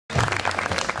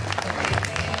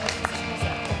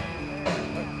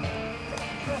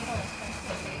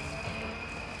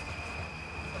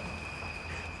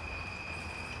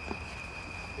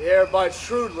air bites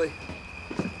shrewdly.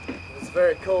 It's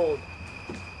very cold.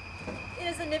 It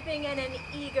is a nipping and an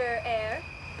eager air.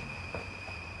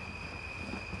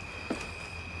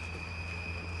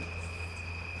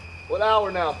 What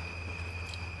hour now?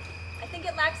 I think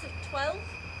it lacks of 12.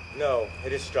 No,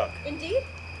 it is struck. Indeed?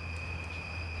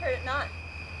 Heard it not.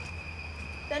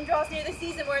 Then draws near the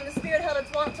season wherein the spirit held its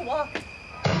wont to walk.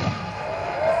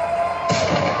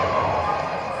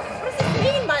 What does this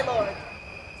mean, my lord?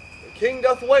 The king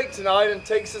doth wake tonight and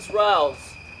takes his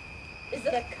rouse. Is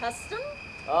it a custom?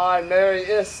 Aye, marry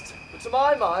is't. But to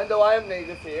my mind, though I am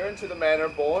native here and to the manor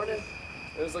born, it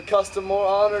is a custom more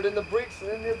honored in the breeks than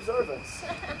in the observance.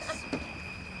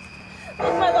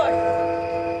 Look, my lord.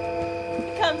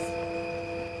 He comes.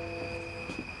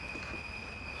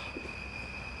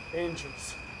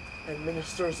 Angels and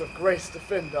ministers of grace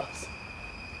defend us.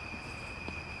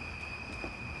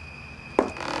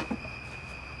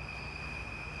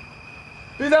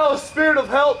 Be thou a spirit of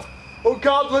help, O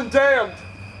goblin damned!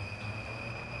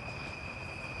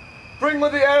 Bring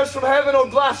with the airs from heaven, O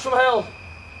blast from hell!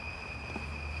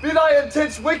 Be thy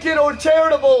intents wicked or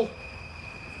charitable!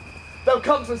 Thou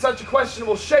comes in such a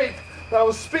questionable shape that I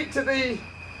will speak to thee.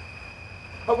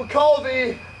 I will call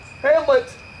thee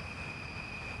Hamlet,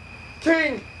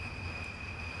 King,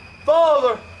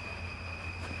 Father,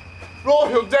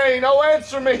 Royal Dane, oh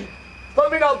answer me! Let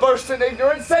me not burst in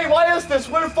ignorance. Say, why is this?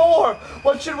 Wherefore?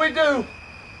 What should we do?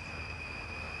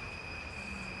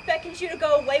 Beckons you to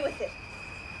go away with it,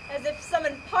 as if some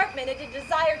impartment it did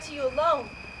desire to you alone.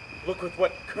 Look with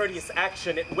what courteous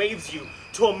action it waves you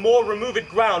to a more removed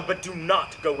ground, but do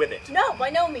not go with it. No, by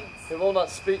no means. It will not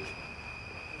speak.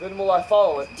 Then will I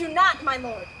follow it. Do not, my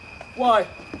lord. Why?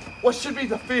 What should be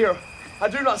the fear? I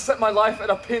do not set my life at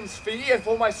a pin's fee, and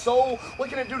for my soul, what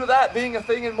can it do to that, being a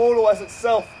thing immortal as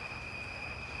itself?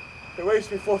 It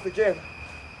waves me forth again.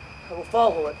 I will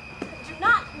follow it. Do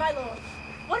not, my lord.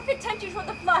 What if it tempt you toward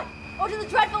the flood, or to the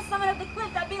dreadful summit of the cliff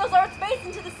that beagles earth's base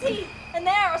into the sea, and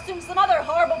there assume some other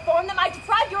horrible form that might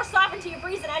deprive your sovereignty of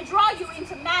reason and draw you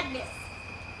into madness?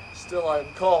 Still I am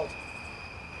called.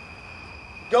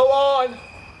 Go on!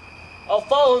 I'll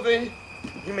follow thee.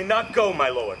 You may not go, my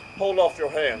lord. Hold off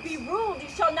your hands. Be ruled, you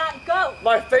shall not go.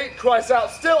 My fate cries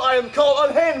out, still I am called.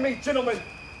 Unhand me, gentlemen.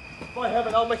 By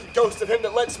heaven, I'll make a ghost of him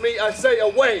that lets me, I say,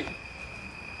 away.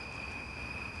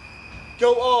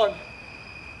 Go on.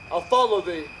 I'll follow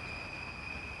thee.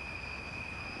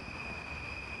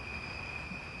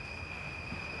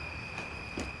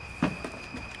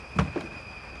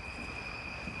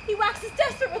 He waxes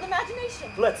desperate with imagination.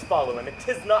 Let's follow him.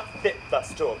 'Tis not fit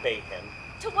thus to obey him.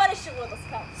 To what issue will this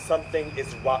come? Something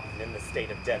is rotten in the state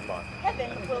of Denmark.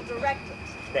 Heaven will direct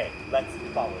it. Nay, let's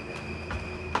follow him.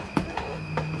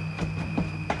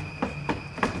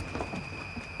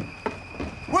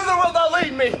 Whither wilt thou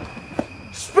lead me?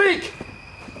 Speak!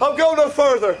 I'll go no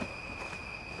further.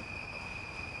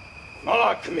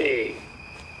 Mark me.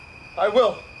 I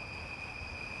will.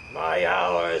 My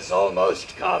hour is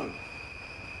almost come,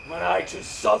 when I to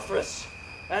sulphurous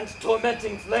and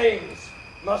tormenting flames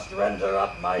must render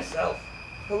up myself.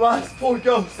 Alas, poor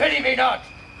ghost. Pity me not,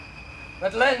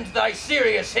 but lend thy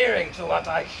serious hearing to what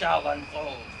I shall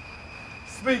unfold.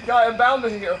 Speak, I am bound to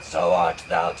hear. So art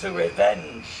thou to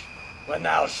revenge when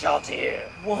thou shalt hear.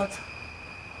 What?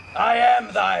 I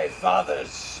am thy father's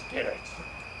spirit,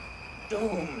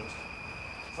 doomed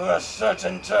for a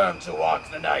certain term to walk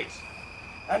the night,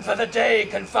 and for the day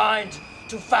confined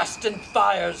to fasten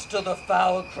fires till the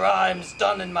foul crimes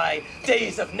done in my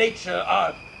days of nature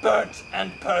are burnt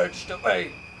and purged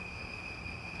away.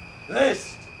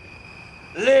 List,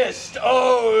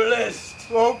 oh list.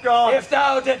 Oh God. If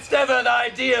thou didst ever thy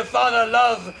dear father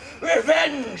love,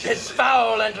 revenge his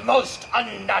foul and most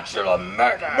unnatural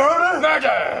murder. Murder?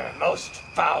 Murder! Most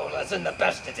foul, as in the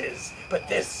best it is, but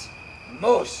this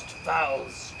most foul,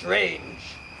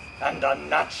 strange, and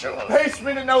unnatural. Haste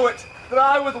me to know it, that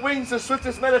I with wings of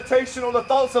swiftest meditation on the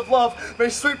thoughts of love may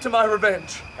sweep to my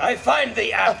revenge. I find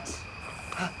thee apt,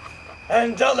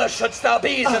 and duller shouldst thou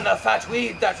be than the fat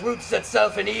weed that roots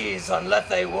itself in ease on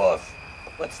Lethe wharf.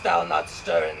 Wouldst thou not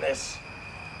stir in this?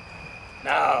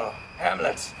 Now,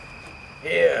 Hamlet,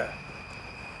 here.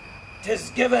 'Tis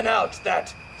given out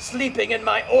that, sleeping in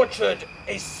my orchard,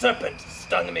 a serpent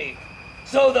stung me.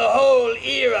 So the whole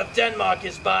ear of Denmark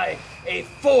is by a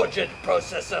forged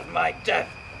process of my death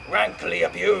rankly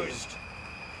abused.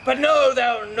 But know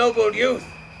thou, noble youth,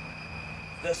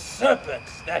 the serpent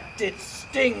that did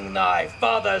sting thy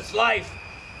father's life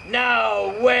now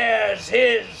wears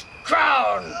his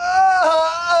crown.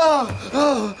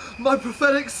 My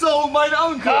prophetic soul, mine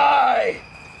uncle. Aye,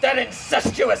 that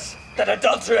incestuous, that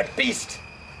adulterate beast,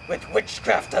 with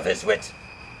witchcraft of his wit,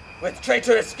 with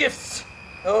traitorous gifts,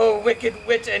 oh, wicked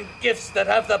wit and gifts that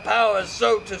have the power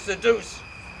so to seduce,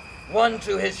 won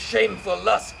to his shameful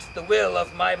lust the will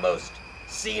of my most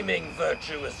seeming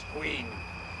virtuous queen.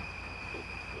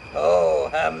 Oh,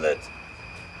 Hamlet,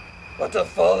 what a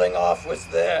falling off was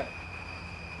there!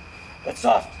 But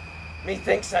soft,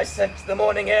 methinks I scent the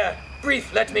morning air.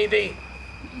 Brief let me be.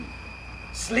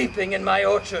 Sleeping in my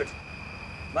orchard,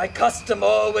 my custom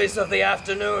always of the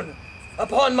afternoon,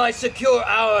 upon my secure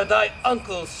hour thy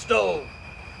uncle stole,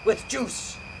 with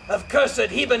juice of cursed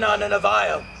Hebanon in a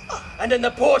vial, and in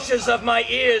the portions of my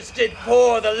ears did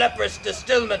pour the leprous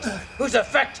distilment, whose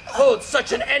effect holds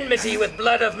such an enmity with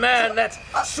blood of man that,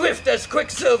 swift as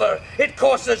quicksilver, it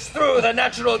courses through the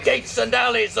natural gates and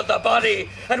alleys of the body,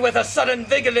 and with a sudden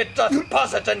vigor it doth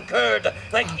posset and curd,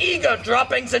 like eager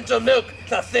droppings into milk,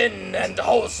 the thin and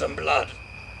wholesome blood.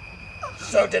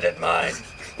 So did it mine.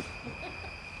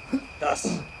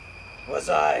 Thus was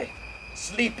I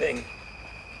sleeping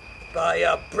by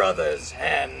a brother's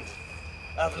hand,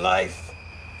 of life,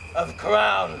 of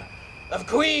crown, of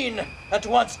queen, at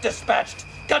once dispatched,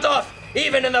 cut off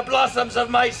even in the blossoms of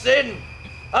my sin,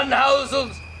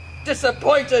 unhouselled,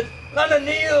 disappointed,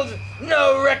 unannealed,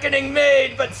 no reckoning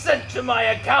made, but sent to my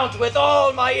account with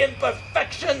all my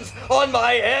imperfections on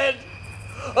my head.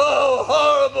 Oh,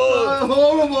 horrible!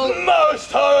 Horrible!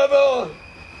 Most horrible!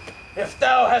 If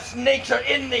thou hast nature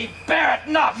in thee, bear it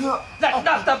not! Let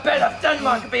not the bed of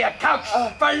Denmark be a couch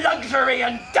for luxury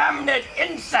and damned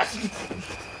incest!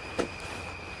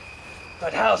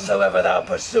 But howsoever thou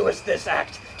pursuest this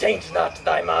act, taint not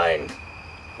thy mind,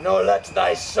 nor let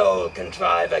thy soul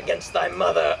contrive against thy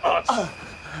mother aught.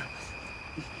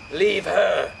 Leave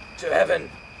her to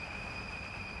heaven,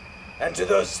 and to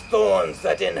those thorns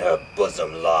that in her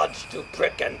bosom lodge to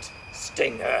prick and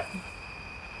sting her.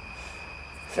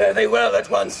 Fare thee well at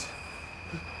once.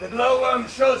 The glowworm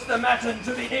shows the matin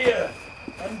to be near,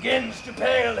 and gins to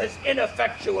pale his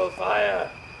ineffectual fire.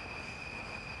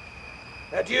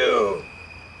 Adieu.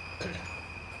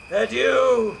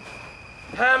 Adieu,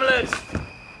 Hamlet.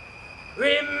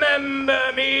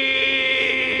 Remember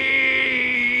me.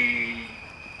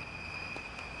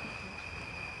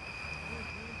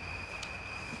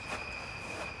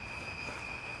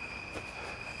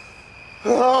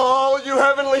 Oh, you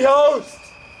heavenly host!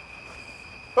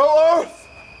 Oh, earth!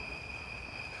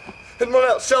 And what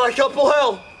else shall I couple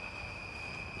hell?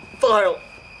 Vile.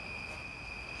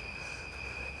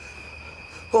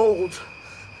 Hold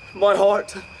my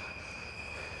heart,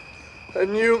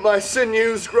 and you, my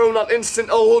sinews, grow not instant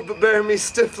old, but bear me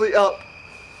stiffly up.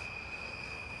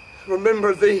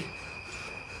 Remember thee,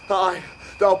 aye,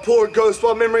 thou poor ghost,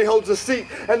 while memory holds a seat,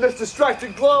 and this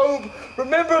distracted globe,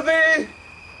 remember thee!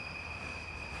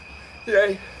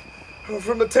 Yea,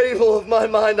 from the table of my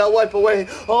mind I'll wipe away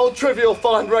all trivial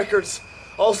fond records,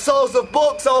 all saws of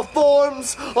books, all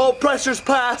forms, all pressures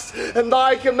past, and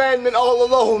thy commandment all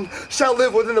alone shall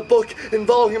live within the book and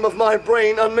volume of my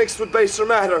brain, unmixed with baser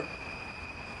matter.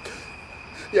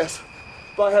 Yes,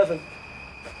 by heaven.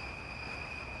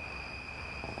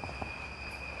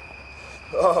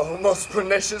 Oh, most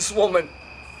pernicious woman.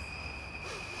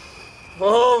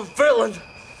 Oh, villain.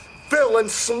 Villain,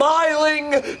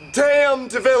 smiling,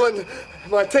 damned villain.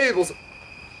 My table's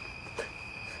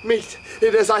meet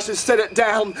it as I should set it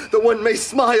down, that one may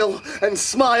smile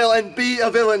and be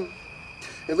a villain.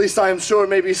 At least I am sure it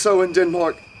may be so in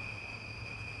Denmark.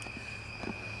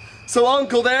 So,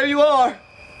 uncle, there you are.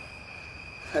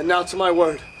 And now to my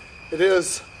word. It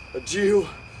is adieu,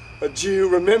 adieu,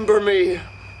 remember me.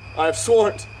 I have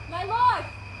sworn. My lord!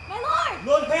 My lord!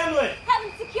 Lord Hamlet!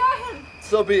 Heaven secure him!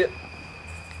 So be it.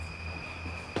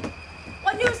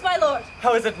 What news, my lord?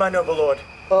 How is it, my noble lord?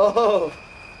 Oh,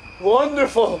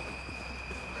 wonderful.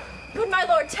 Good my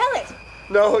lord, tell it.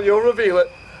 No, you'll reveal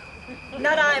it.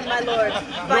 Not I, my lord.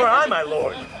 Nor I, my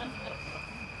lord.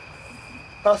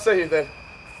 I'll say you then.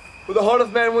 With the heart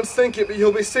of man once think it, but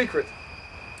you'll be secret.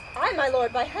 I, my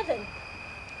lord, by heaven.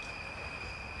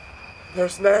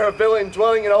 There's ne'er a villain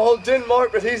dwelling in all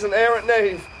Denmark, but he's an errant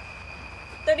knave.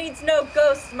 There needs no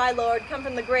ghost, my lord, come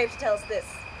from the grave to tell us this.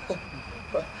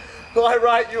 Why,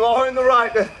 right, you are in the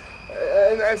right.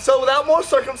 And so without more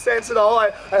circumstance at all,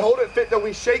 I hold it fit that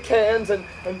we shake hands and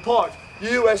part.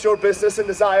 You, as your business and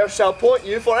desire, shall point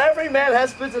you, for every man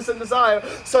has business and desire,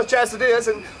 such as it is,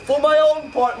 and for my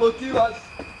own part, look you,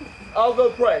 I'll go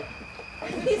pray.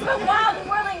 These but wild and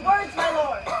whirling words, my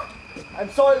lord. I'm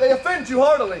sorry they offend you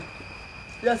heartily.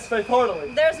 Yes, faith, heartily.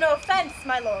 There's no offense,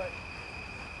 my lord.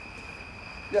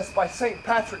 Yes, by St.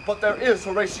 Patrick, but there is,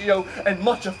 Horatio, and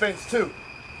much offense too.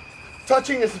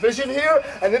 Touching this vision here,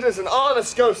 and it is an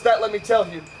honest ghost, that let me tell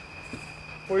you.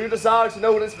 for you desire to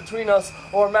know what is between us,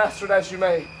 or master it as you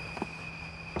may.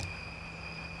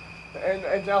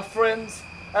 And now, friends,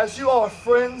 as you are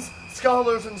friends,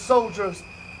 scholars, and soldiers,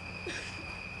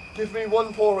 give me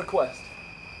one poor request.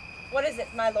 What is it,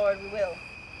 my lord, we will?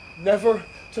 Never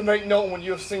to make known what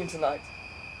you have seen tonight.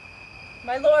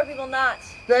 My lord, we will not.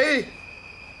 Nay,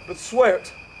 but swear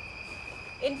it.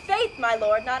 In faith, my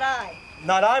lord, not I.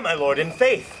 Not I, my lord, in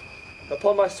faith.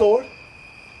 Upon my sword?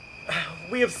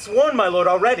 We have sworn, my lord,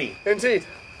 already. Indeed.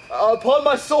 Upon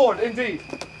my sword, indeed.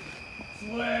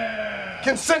 Swear!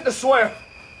 Consent to swear.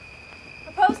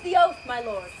 Propose the oath, my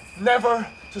lord. Never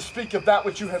to speak of that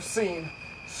which you have seen.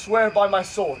 Swear by my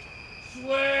sword.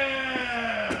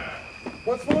 Swear!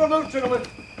 Once more a move, gentlemen.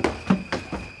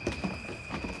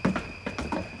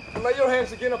 And lay your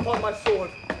hands again upon my sword.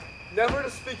 Never to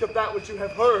speak of that which you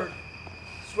have heard.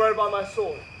 Swear by my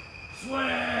sword.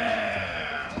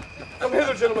 Swear! Come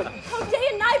hither, gentlemen. Oh, day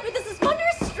and night, but this is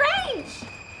wondrous strange.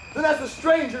 Then as a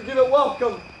stranger, give a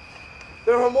welcome.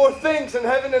 There are more things in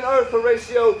heaven and earth,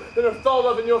 Horatio, than are thought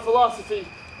of in your philosophy.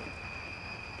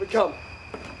 But come.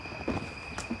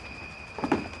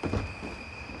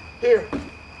 Here.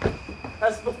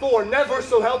 As before, never,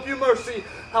 so help you mercy,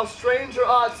 how strange or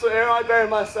odd soe'er I bear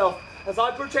myself, as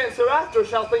I perchance hereafter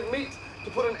shall think meet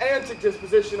to put an antic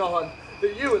disposition on,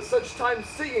 that you at such time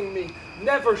seeing me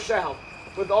never shall,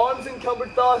 with arms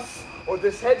encumbered thus, or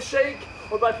this head shake,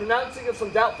 or by pronouncing of some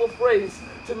doubtful phrase,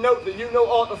 to note that you know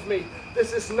aught of me.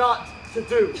 This is not to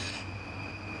do.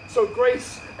 So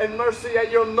grace and mercy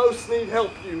at your most need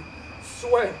help you.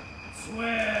 Swear.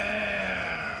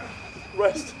 Swear!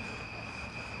 Rest.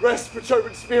 Rest,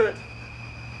 perturbed spirit.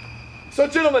 So,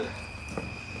 gentlemen,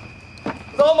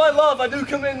 with all my love I do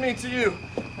commend me to you,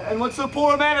 and what so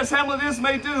poor a man as Hamlet is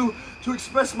may do to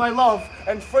express my love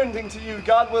and friending to you,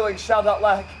 God willing, shall not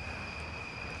lack.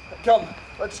 Come,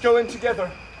 let's go in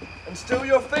together, and still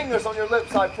your fingers on your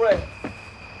lips, I pray.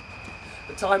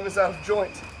 The time is out of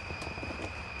joint.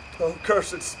 Oh,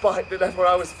 cursed spite that ever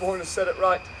I was born to set it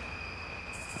right.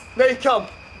 Nay, come,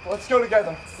 let's go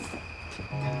together.